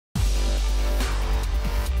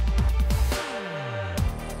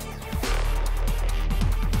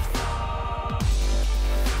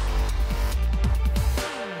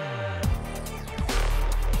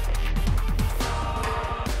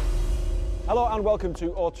Hello and welcome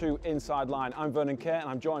to O2 Inside Line. I'm Vernon Kay and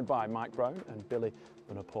I'm joined by Mike Brown and Billy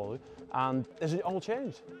Vunipola. And there's all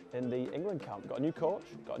changed in the England camp. Got a new coach,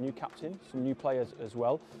 got a new captain, some new players as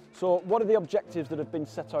well. So what are the objectives that have been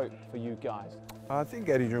set out for you guys? I think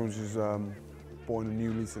Eddie Jones has brought in a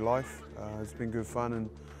new lease of life. It's been good fun,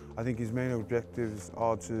 and I think his main objectives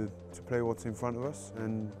are to play what's in front of us.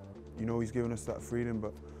 And you know, he's given us that freedom,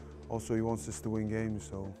 but also he wants us to win games,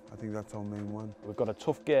 so I think that's our main one. We've got a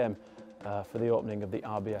tough game for the opening of the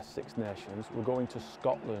RBS Six Nations. We're going to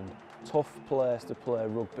Scotland. Tough place to play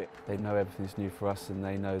rugby. They know everything's new for us, and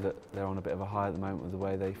they know that they're on a bit of a high at the moment with the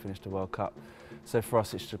way they finished the World Cup. So for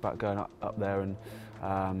us, it's just about going up there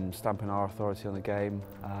and stamping our authority on the game,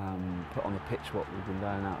 put on the pitch what we've been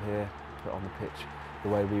doing out here, put on the pitch the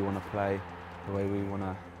way we want to play, the way we want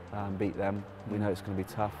to beat them. We know it's going to be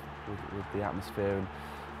tough with the atmosphere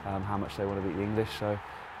and how much they want to beat the English. So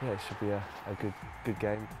yeah, it should be a good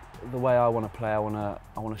game. The way I want to play, I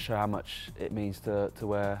want to show how much it means to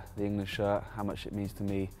wear the England shirt, how much it means to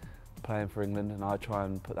me playing for England, and I try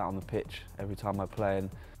and put that on the pitch every time I play.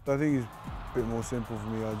 And I think it's a bit more simple for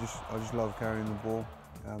me. I just love carrying the ball.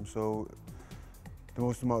 So the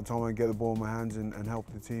most amount of time I get the ball in my hands and help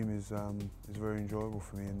the team is very enjoyable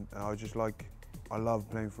for me. And I love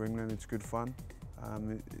playing for England. It's good fun.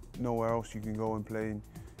 Nowhere else you can go and play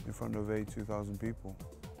in front of 2,000 people.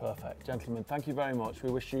 Perfect. Gentlemen, thank you very much. We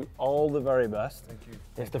wish you all the very best. Thank you.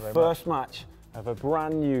 It's the first match of a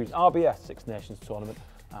brand new RBS Six Nations tournament,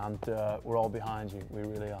 and we're all behind you. We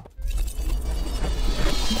really are.